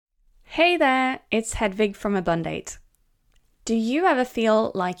Hey there, it's Hedvig from Abundate. Do you ever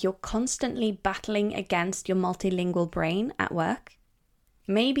feel like you're constantly battling against your multilingual brain at work?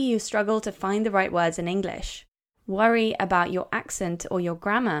 Maybe you struggle to find the right words in English, worry about your accent or your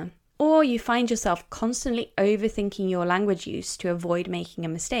grammar, or you find yourself constantly overthinking your language use to avoid making a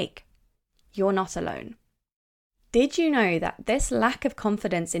mistake. You're not alone. Did you know that this lack of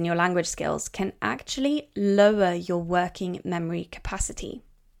confidence in your language skills can actually lower your working memory capacity?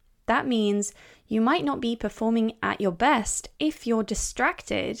 That means you might not be performing at your best if you're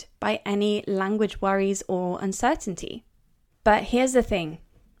distracted by any language worries or uncertainty. But here's the thing,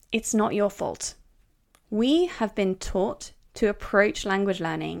 it's not your fault. We have been taught to approach language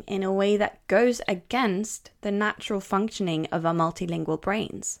learning in a way that goes against the natural functioning of our multilingual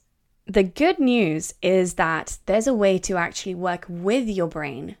brains. The good news is that there's a way to actually work with your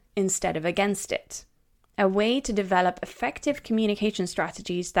brain instead of against it. A way to develop effective communication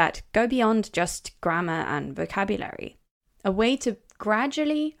strategies that go beyond just grammar and vocabulary. A way to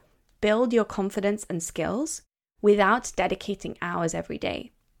gradually build your confidence and skills without dedicating hours every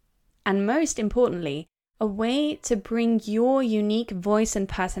day. And most importantly, a way to bring your unique voice and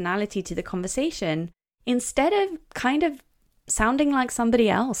personality to the conversation instead of kind of sounding like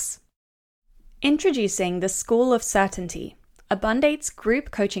somebody else. Introducing the School of Certainty, Abundate's group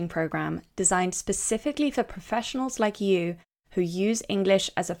coaching program designed specifically for professionals like you who use English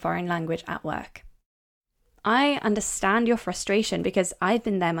as a foreign language at work. I understand your frustration because I've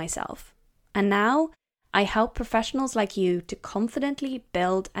been there myself. And now I help professionals like you to confidently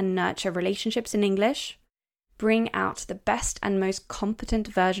build and nurture relationships in English, bring out the best and most competent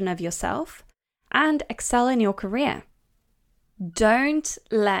version of yourself, and excel in your career. Don't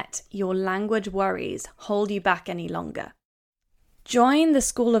let your language worries hold you back any longer. Join the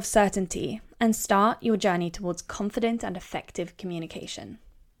School of Certainty and start your journey towards confident and effective communication.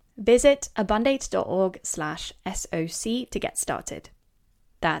 Visit abundate.org/SOC to get started.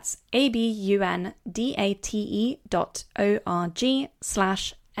 That's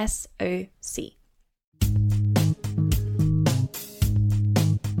abundate.org/SOC.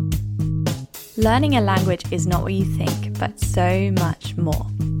 Learning a language is not what you think, but so much more.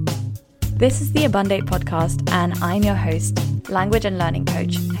 This is the Abundate podcast, and I'm your host, language and learning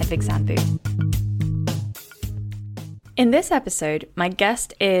coach, Hedvig Sandbu. In this episode, my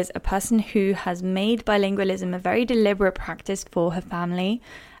guest is a person who has made bilingualism a very deliberate practice for her family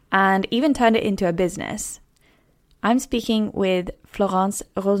and even turned it into a business. I'm speaking with Florence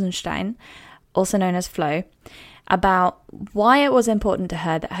Rosenstein, also known as Flo, about why it was important to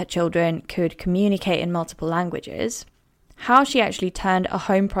her that her children could communicate in multiple languages, how she actually turned a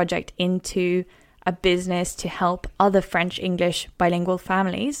home project into a business to help other French-English bilingual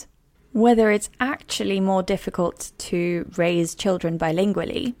families, whether it's actually more difficult to raise children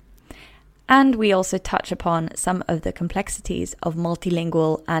bilingually, and we also touch upon some of the complexities of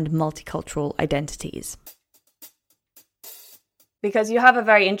multilingual and multicultural identities. Because you have a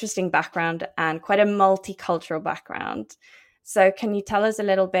very interesting background and quite a multicultural background. So can you tell us a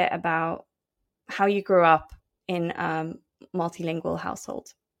little bit about how you grew up in multilingual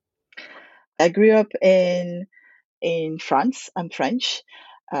household? I grew up in France. I'm French,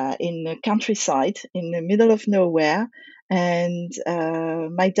 in the countryside, in the middle of nowhere. And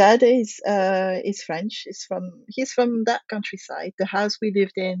my dad is French. He's from that countryside. The house we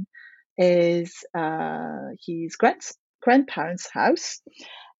lived in is his grandparents' house.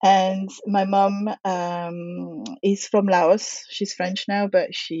 And my mom is from Laos. She's French now,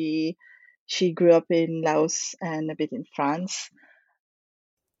 but she grew up in Laos and a bit in France.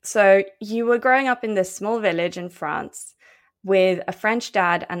 So you were growing up in this small village in France with a French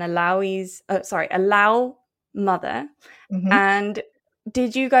dad and a Lao mother. Mm-hmm. And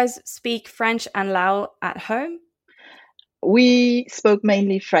did you guys speak French and Lao at home? We spoke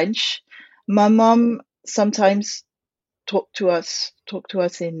mainly French. My mom sometimes talked to us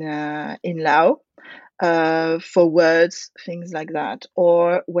in Lao for words, things like that,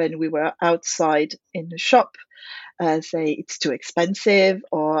 or when we were outside in the shop, say it's too expensive,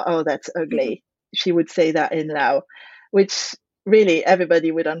 or oh, that's ugly. She would say that in Lao, which really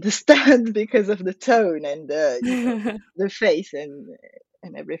everybody would understand because of the tone and the face and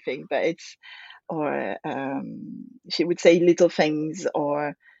everything. But it's she would say little things,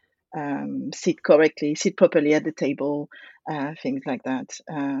 or sit properly at the table, things like that.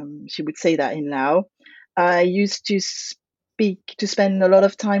 She would say that in Lao. I used to spend a lot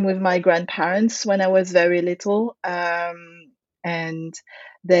of time with my grandparents when I was very little, and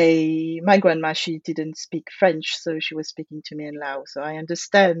my grandma, she didn't speak French, so she was speaking to me in Lao. So I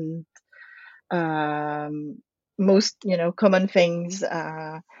understand most common things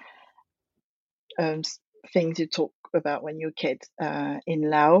um, things you talk about when you're a kid in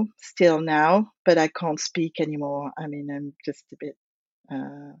Lao still now, but I can't speak anymore. I mean, I'm just a bit.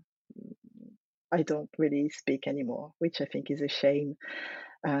 Uh, I don't really speak anymore, which I think is a shame.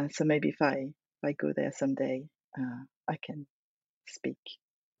 So maybe if I go there someday, I can speak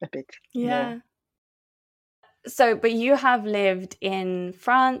a bit more. Yeah. So, but you have lived in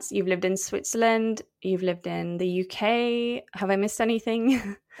France, you've lived in Switzerland, you've lived in the UK. Have I missed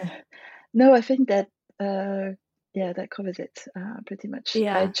anything? No, I think that yeah, that covers it pretty much. I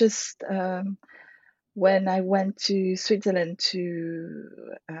Yeah. just when I went to Switzerland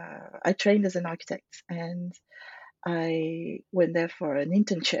I trained as an architect, and I went there for an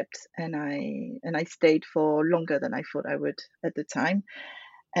internship, and I stayed for longer than I thought I would at the time.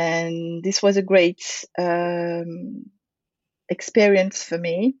 And this was a great experience for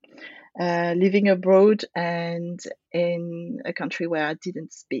me, living abroad and in a country where I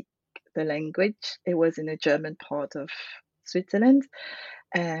didn't speak the language. It was in a German part of Switzerland,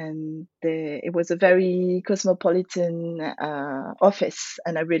 and it was a very cosmopolitan office,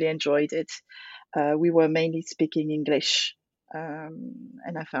 and I really enjoyed it. We were mainly speaking English,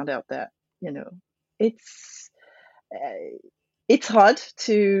 and I found out that you know it's uh, it's hard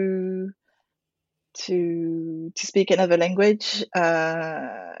to speak another language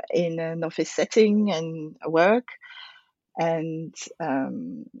in an office setting and work, and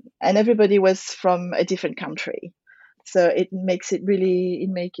um, and everybody was from a different country, so it makes it really it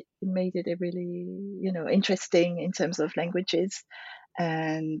made it a really interesting in terms of languages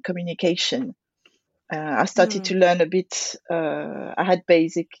and communication. I started to Mm. learn a bit. I had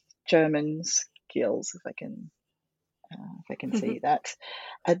basic German skills, if I can say that,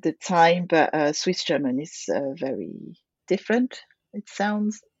 at the time. But Swiss German is very different. It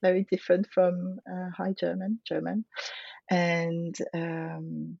sounds very different from High German, and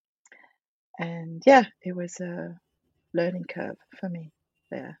yeah, it was a learning curve for me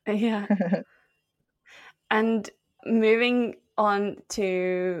there. Yeah. And moving on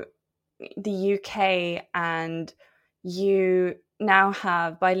to the UK, and you now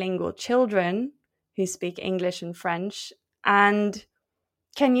have bilingual children who speak English and French. And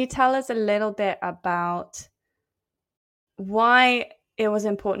can you tell us a little bit about why it was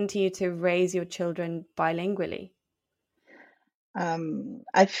important to you to raise your children bilingually?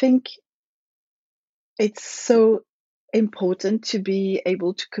 I think it's so important to be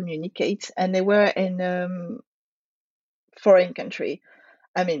able to communicate, and they were in foreign country.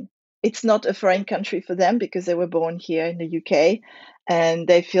 I mean, it's not a foreign country for them because they were born here in the UK, and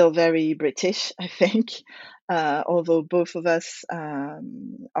they feel very British, I think, although both of us are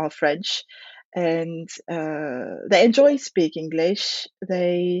French. And they enjoy speak English.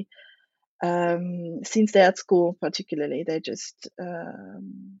 Since they're at school, particularly,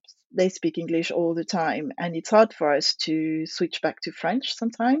 they speak English all the time, and it's hard for us to switch back to French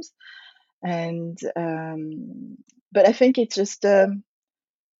sometimes. And but I think it's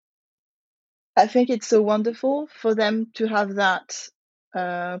so wonderful for them to have that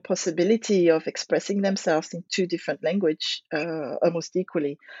possibility of expressing themselves in two different language almost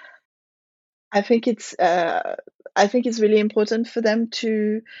equally. I think it's uh, I think it's really important for them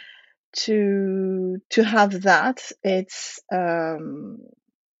to have that.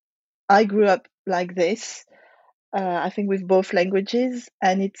 I grew up like this. I think with both languages,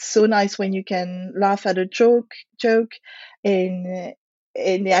 and it's so nice when you can laugh at a joke in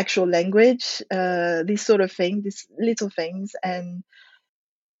in the actual language. This sort of thing, these little things, and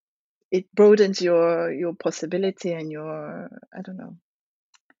it broadens your possibility and your I don't know.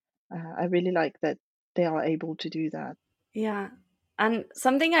 I really like that they are able to do that. Yeah. And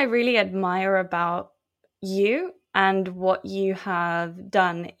something I really admire about you and what you have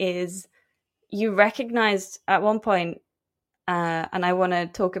done is you recognized at one point, and I want to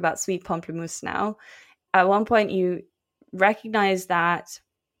talk about Sweet Pamplemousse now. At one point, you recognized that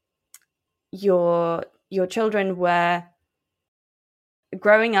your children were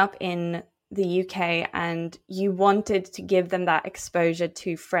growing up in the UK, and you wanted to give them that exposure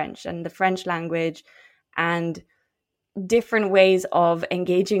to French and the French language and different ways of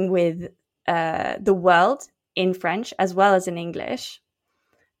engaging with the world in French as well as in English.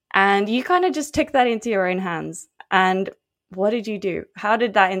 And you kind of just took that into your own hands. And what did you do? How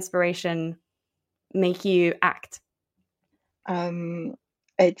did that inspiration make you act? Um,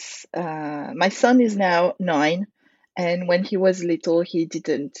 it's My son is now 9, and when he was little, he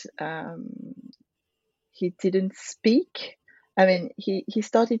didn't speak. I mean, he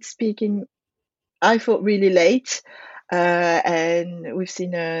started speaking, I thought, really late. And we've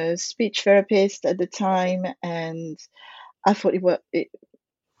seen a speech therapist at the time, and I thought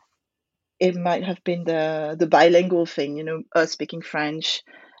it might have been the bilingual thing, us speaking French,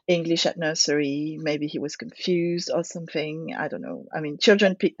 English at nursery. Maybe he was confused or something. I don't know. I mean,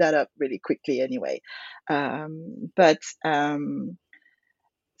 children pick that up really quickly anyway. But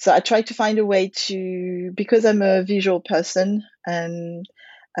so I try to find a way to, because I'm a visual person, and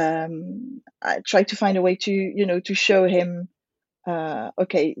I try to find a way to, to show him,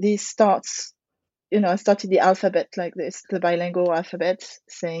 okay, this starts, I started the alphabet like this, the bilingual alphabet,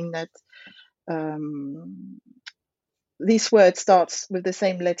 saying that um, this word starts with the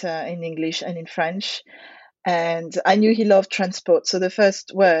same letter in English and in French. And I knew he loved transport. So the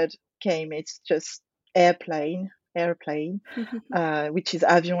first word came, it's just airplane, which is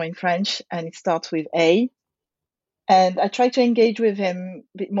avion in French, and it starts with A. And I try to engage with him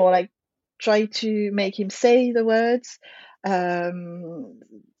a bit more, like try to make him say the words. Um,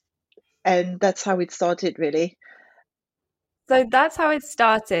 and that's how it started, really. So that's how it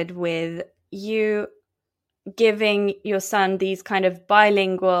started, with you giving your son these kind of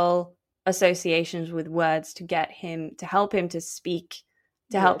bilingual associations with words to get him to help him to speak,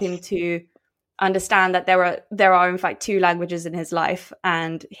 to help him Yes. to understand that there are in fact two languages in his life,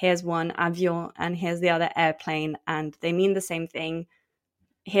 and here's one, avion, and here's the other, airplane, and they mean the same thing.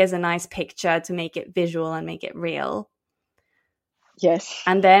 Here's a nice picture to make it visual and make it real. Yes.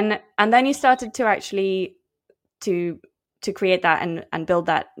 And then you started to actually to create that and build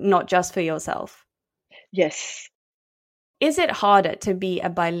that, not just for yourself. Yes. Is it harder to be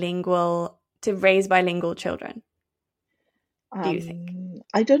to raise bilingual children, do you think?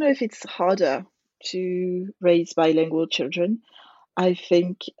 I don't know if it's harder to raise bilingual children. I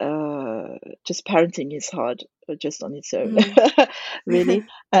think just parenting is hard just on its own, Mm. really.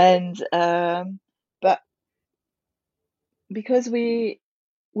 And but because we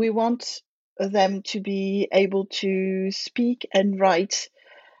want them to be able to speak and write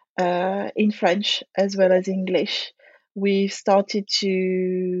in French as well as English, we've started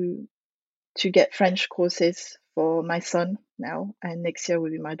to get French courses for my son now, and next year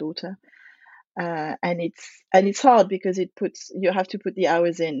will be my daughter. And it's hard because you have to put the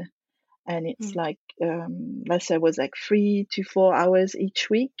hours in, and it's Mm. like last year was like 3 to 4 hours each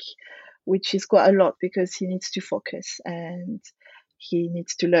week, which is quite a lot because he needs to focus and he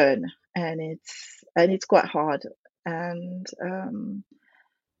needs to learn, and it's quite hard. And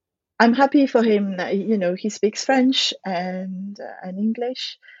I'm happy for him that he speaks French and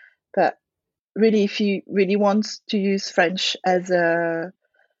English, but really, if he really wants to use French as an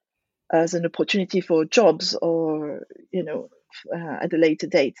opportunity for jobs, or at a later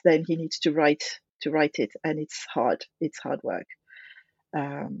date, then he needs to write it, and it's hard work.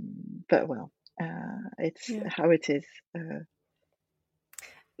 But well, it's Yeah. how it is.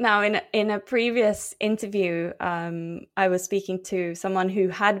 Now, in a previous interview, I was speaking to someone who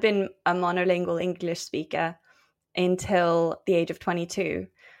had been a monolingual English speaker until the age of 22,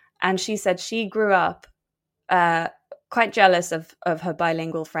 and she said she grew up quite jealous of her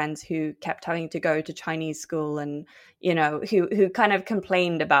bilingual friends who kept having to go to Chinese school, and who kind of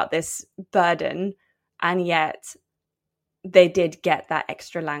complained about this burden, and yet they did get that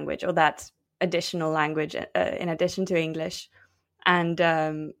extra language, or that additional language in addition to English. And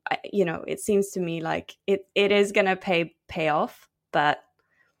it seems to me like it is going to pay off, but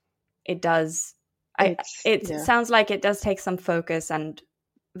it does. It Yeah. sounds like it does take some focus and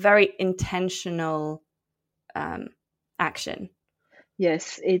very intentional action.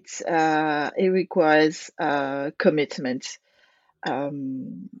 Yes, it requires commitment,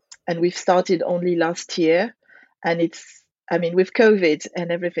 and we've started only last year, and I mean, with COVID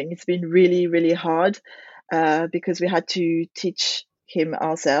and everything, it's been really, really hard because we had to teach him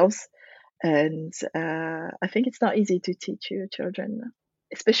ourselves. And I think it's not easy to teach your children,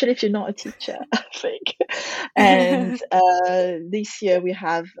 especially if you're not a teacher, I think. And this year we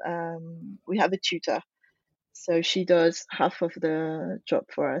have a tutor, so she does half of the job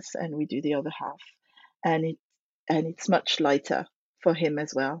for us, and we do the other half. And it's much lighter for him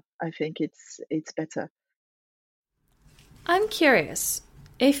as well. I think it's better. I'm curious,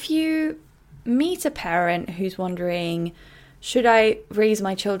 if you meet a parent who's wondering, should I raise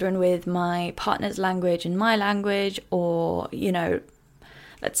my children with my partner's language and my language, or,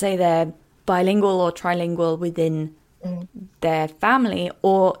 let's say they're bilingual or trilingual within Mm. their family,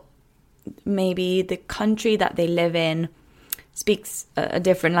 or maybe the country that they live in speaks a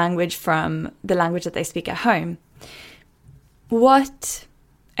different language from the language that they speak at home. What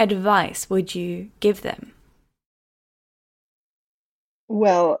advice would you give them?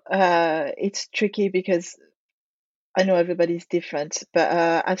 Well, it's tricky because I know everybody's different, but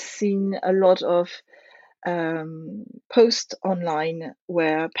I've seen a lot of post online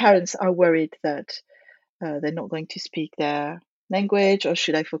where parents are worried that they're not going to speak their language, or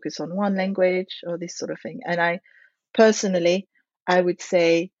should I focus on one language, or this sort of thing. And I personally, I would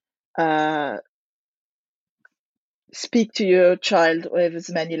say, uh, speak to your child with as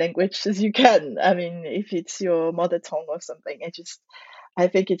many languages as you can. I mean, if it's your mother tongue or something, I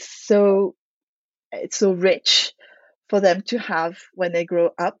think it's so rich for them to have when they grow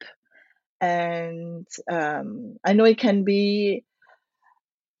up. And I know it can be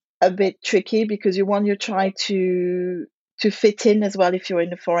a bit tricky because you want your child to fit in as well if you're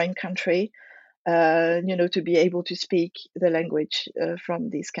in a foreign country, to be able to speak the language from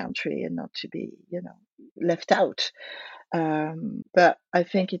this country and not to be, left out. But I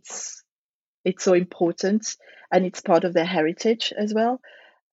think it's so important, and it's part of their heritage as well,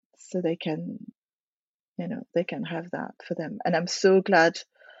 so they can have that for them. And I'm so glad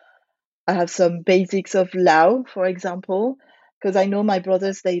I have some basics of Lao, for example, because I know my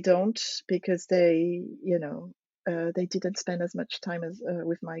brothers, they don't, because they didn't spend as much time as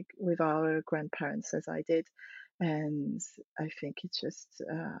with our grandparents as I did. And I think it's just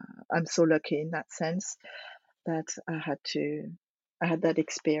I'm so lucky in that sense that I had that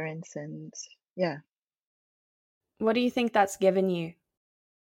experience. And yeah, What do you think that's given you?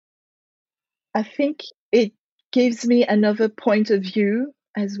 I think it gives me another point of view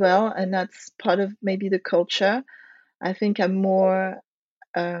as well, and that's part of maybe the culture. I think I'm more,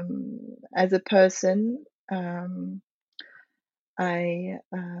 as a person, I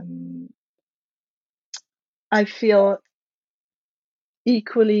I feel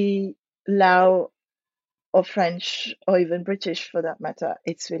equally Lao or French or even British for that matter.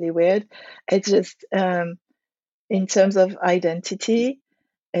 It's really weird. It's just, in terms of identity,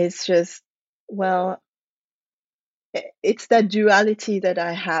 it's just, well, it's that duality that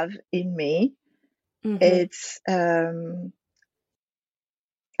I have in me. Mm-hmm. It's I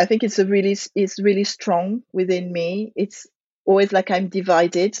think it's really strong within me. It's always like I'm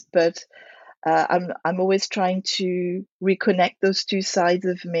divided, but I'm always trying to reconnect those two sides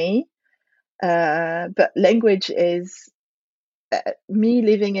of me. But language is me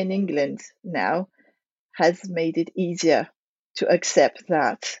living in England now has made it easier to accept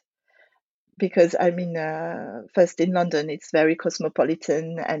that, because I mean, first in London, it's very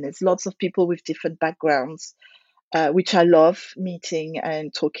cosmopolitan and there's lots of people with different backgrounds, which I love meeting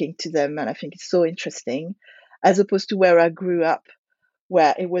and talking to them. And I think it's so interesting, as opposed to where I grew up,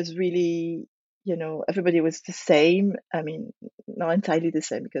 where it was really, everybody was the same. I mean, not entirely the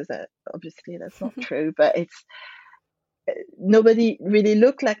same, because obviously that's not true, but it's nobody really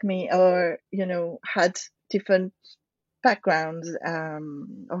looked like me, or, had different backgrounds,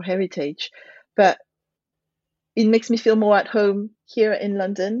 or heritage. But it makes me feel more at home here in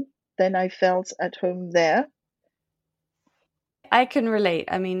London than I felt at home there. I can relate.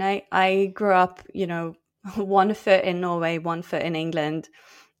 I mean, I grew up, one foot in Norway, one foot in England.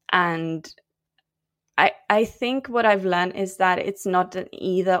 And I think what I've learned is that it's not an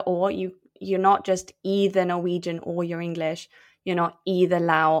either or. You're not just either Norwegian or you're English. You're not either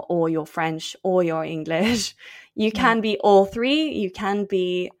Lao or you're French or you're English. You Mm. can be all three. You can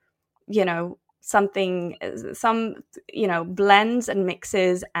be, something, some, blends and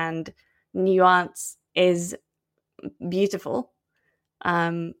mixes, and nuance is beautiful.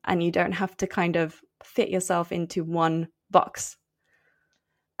 And you don't have to kind of fit yourself into one box.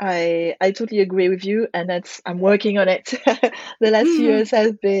 I totally agree with you, and I'm working on it. The last few years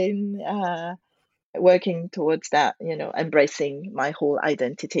have been working towards that, embracing my whole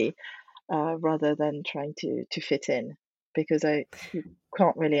identity, rather than trying to fit in, because you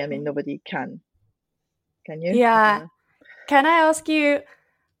can't really. I mean, nobody can. Can you? I don't Yeah. know. Can I ask you,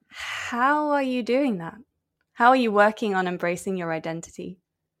 how are you doing that? How are you working on embracing your identity?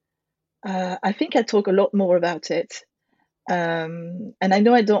 I think I talk a lot more about it, and I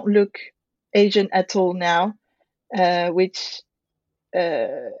know I don't look Asian at all now, which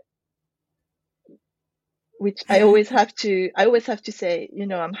uh, I always have to say,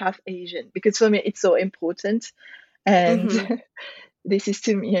 I'm half Asian, because for me it's so important. And Mm-hmm. this is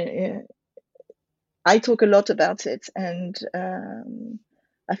to me, I talk a lot about it, and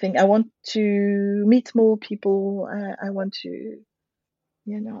I think I want to meet more people. I want to,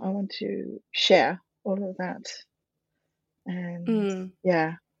 I want to share all of that. And Mm.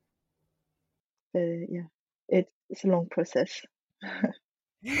 yeah, yeah, it's a long process.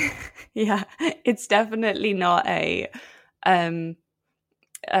 Yeah, it's definitely not a um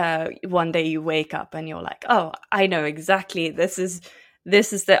one day you wake up and you're like, oh, I know exactly, this is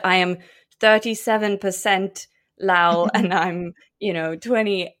that I am 37% Lao and I'm,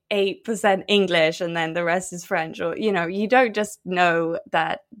 28% English and then the rest is French, or, you don't just know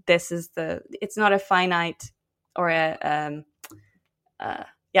that it's not a finite or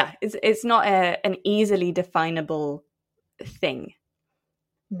it's not an easily definable thing.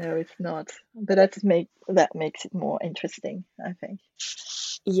 No, it's not. But that makes it more interesting, I think.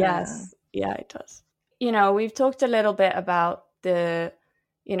 Yes. Yeah, it does. We've talked a little bit about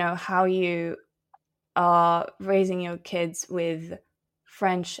how you are raising your kids with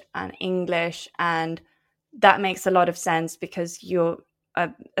French and English, and that makes a lot of sense because you're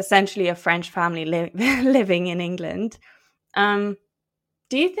essentially a French family living in England. Do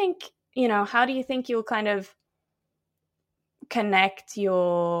you think, how do you think you'll kind of connect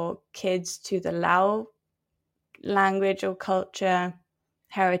your kids to the Lao language or culture,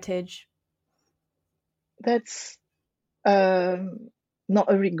 heritage? That's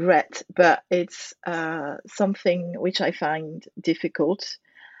not a regret, but it's something which I find difficult.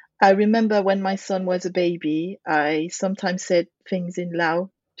 I remember when my son was a baby, I sometimes said things in Lao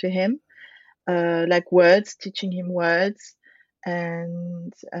to him, like words, teaching him words,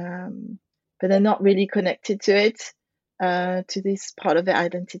 and but they're not really connected to it, to this part of their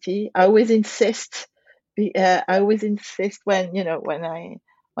identity. I always insist when when I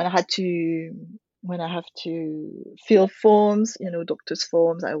had to when I have to fill forms, doctor's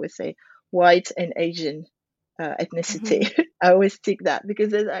forms. I always say white and Asian ethnicity. Mm-hmm. I always tick that because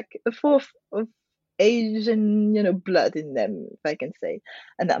there's like a fourth of Asian, blood in them, if I can say,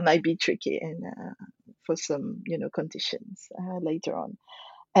 and that might be tricky and for some, conditions later on.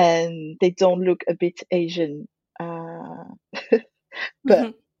 And they don't look a bit Asian, but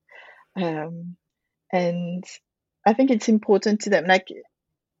Mm-hmm. um, and I think it's important to them. Like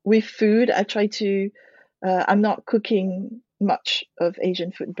with food, I try to. I'm not cooking much of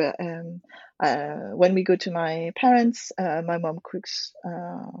Asian food, but when we go to my parents, my mom cooks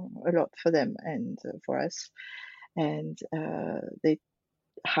a lot for them and for us, and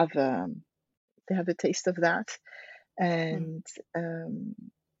have um, they have a taste of that, and um,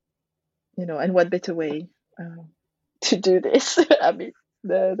 and what better way uh, to do this? I mean,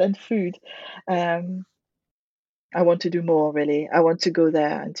 than food. Um, I want to do more. Really, I want to go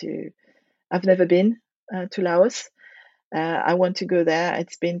there and to. I've never been to Laos. I want to go there.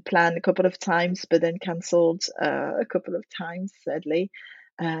 It's been planned a couple of times, but then cancelled a couple of times, sadly.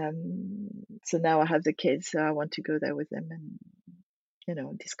 So now I have the kids, so I want to go there with them and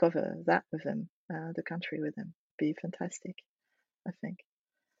discover that with them, the country with them. Be fantastic, I think.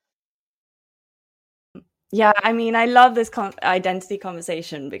 Yeah, I mean, I love this identity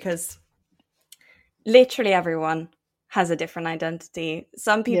conversation because literally everyone has a different identity.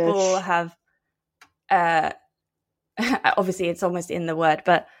 Some people Yes, have, uh, obviously, it's almost in the word,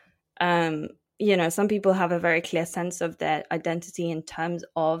 but um, some people have a very clear sense of their identity in terms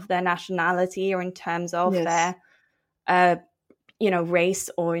of their nationality or in terms of yes, their, uh, race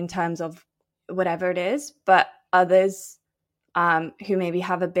or in terms of whatever it is. But others who maybe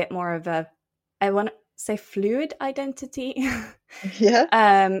have a bit more of I want to say fluid identity,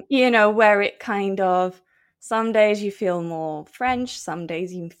 yeah, where it kind of, some days you feel more French, some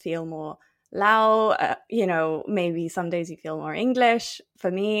days you feel more Lao, maybe some days you feel more English. For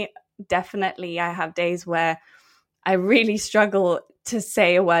me, definitely, I have days where I really struggle to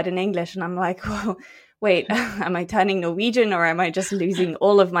say a word in English, and I'm like, well, wait, am I turning Norwegian or am I just losing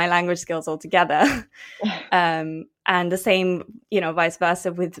all of my language skills altogether? And the same, vice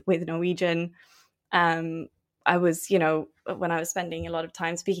versa with Norwegian. I was, when I was spending a lot of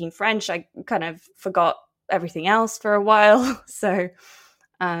time speaking French, I kind of forgot everything else for a while. So,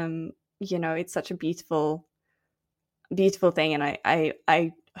 it's such a beautiful, beautiful thing, and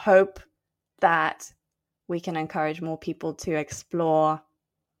I hope that we can encourage more people to explore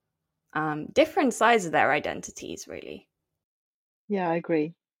different sides of their identities. Really, yeah. I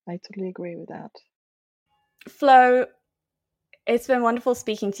agree. I totally agree with that. Flo, it's been wonderful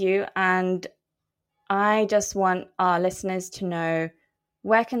speaking to you, and I just want our listeners to know,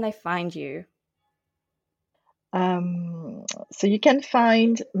 where can they find you? So you can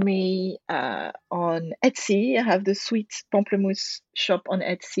find me on Etsy. I have the Sweet Pamplemousse shop on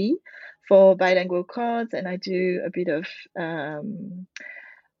Etsy for bilingual cards, and I do a bit of um,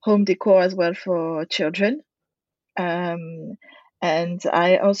 home decor as well for children. Um, and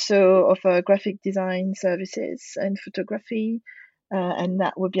I also offer graphic design services and photography, and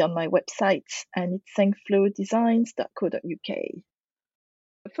that will be on my website, and it's sangflowdesigns.co.uk.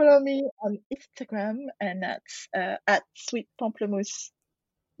 Follow me on Instagram, and that's at Sweet Pamplemousse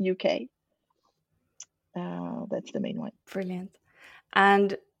UK. That's the main one. Brilliant.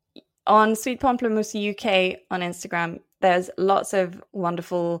 And on Sweet Pamplemousse UK on Instagram, there's lots of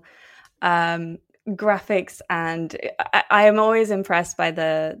wonderful graphics, and I am always impressed by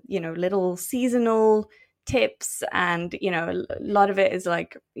the, little seasonal tips, and, a lot of it is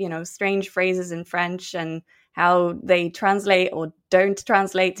like, strange phrases in French and how they translate or don't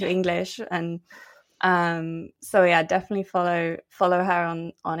translate to English. And so yeah, definitely follow her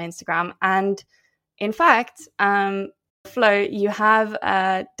on Instagram. And in fact, Flo, you have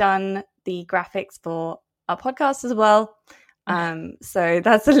done the graphics for our podcast as well. So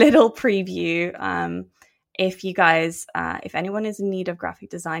that's a little preview. If you guys, if anyone is in need of graphic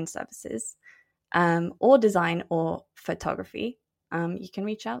design services, or design or photography, you can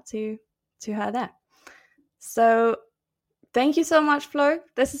reach out to her there. So thank you so much, Flo.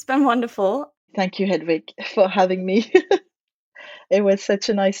 This has been wonderful. Thank you, Hedvig, for having me. It was such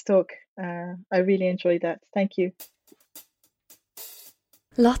a nice talk. I really enjoyed that. Thank you.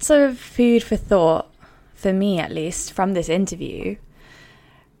 Lots of food for thought, for me at least, from this interview.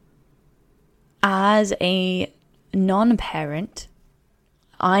 As a non-parent,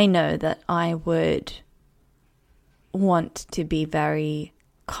 I know that I would want to be very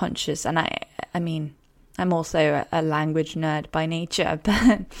conscious, and I mean, I'm also a language nerd by nature,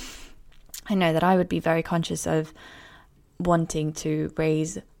 but I know that I would be very conscious of wanting to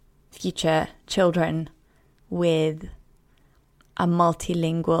raise future children with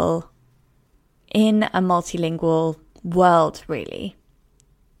in a multilingual world, really.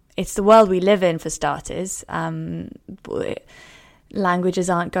 It's the world we live in, for starters. Languages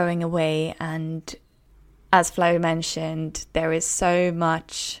aren't going away, and as Flo mentioned, there is so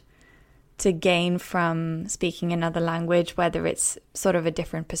much to gain from speaking another language, whether it's sort of a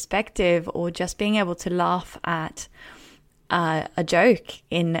different perspective or just being able to laugh at a joke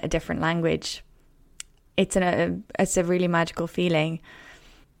in a different language. It's a really magical feeling.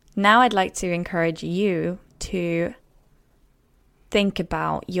 Now I'd like to encourage you to think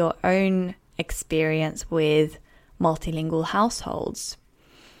about your own experience with multilingual households.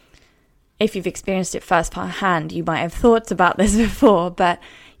 If you've experienced it firsthand, you might have thought about this before, but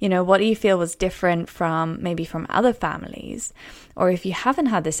what do you feel was different from other families? Or if you haven't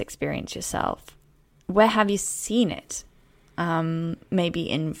had this experience yourself, where have you seen it? Maybe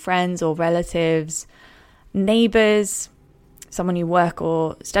in friends or relatives, neighbors, someone you work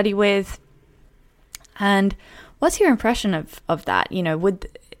or study with. And what's your impression of that?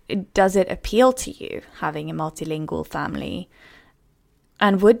 Does it appeal to you, having a multilingual family?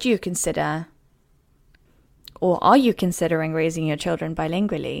 And would you consider, or are you considering, raising your children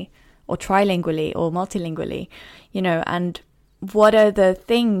bilingually or trilingually or multilingually? And what are the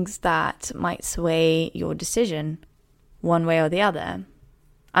things that might sway your decision one way or the other?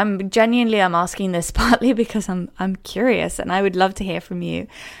 I'm asking this partly because I'm curious, and I would love to hear from you.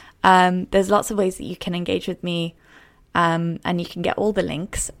 There's lots of ways that you can engage with me, and you can get all the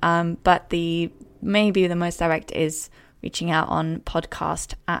links. But maybe the most direct is reaching out on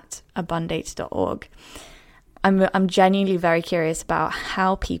podcast@abundate.org. I'm genuinely very curious about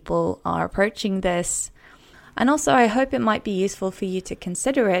how people are approaching this. And also, I hope it might be useful for you to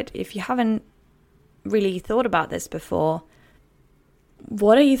consider it if you haven't really thought about this before.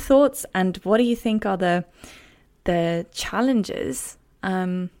 What are your thoughts, and what do you think are the challenges?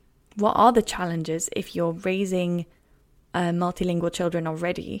 What are the challenges if you're raising multilingual children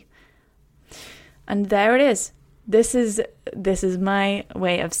already? And there it is. This is my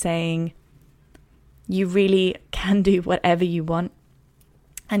way of saying you really can do whatever you want,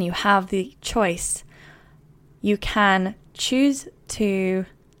 and you have the choice. You can choose to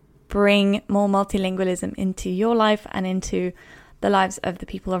bring more multilingualism into your life and into the lives of the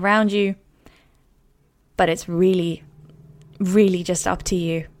people around you, but it's really, really just up to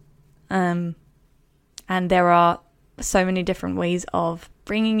you. And there are so many different ways of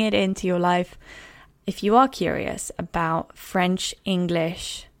bringing it into your life. If you are curious about French,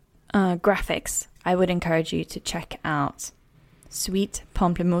 English graphics, I would encourage you to check out Sweet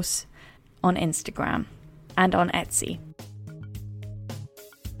Pamplemousse on Instagram and on Etsy.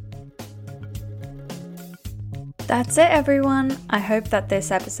 That's it, everyone. I hope that this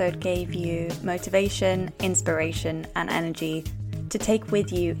episode gave you motivation, inspiration, and energy to take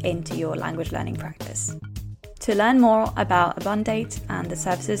with you into your language learning practice. To learn more about Abundate and the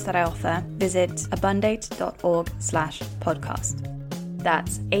services that I offer, visit abundate.org/podcast.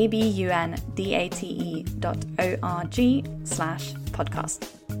 That's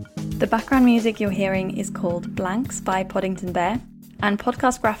abundate.org/podcast. The background music you're hearing is called Blanks by Poddington Bear, and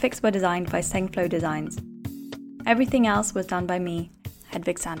podcast graphics were designed by Sengflow Designs. Everything else was done by me,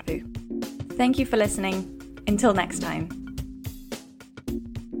 Hedvig Sandbu. Thank you for listening. Until next time.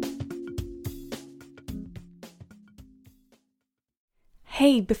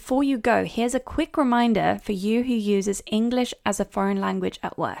 Hey, before you go, here's a quick reminder for you who uses English as a foreign language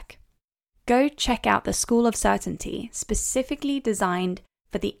at work. Go check out the School of Certainty, specifically designed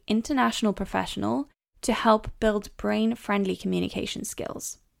for the international professional to help build brain-friendly communication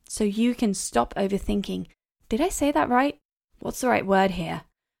skills. So you can stop overthinking, did I say that right? What's the right word here?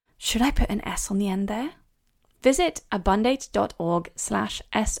 Should I put an S on the end there? Visit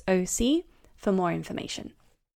abundate.org/SOC for more information.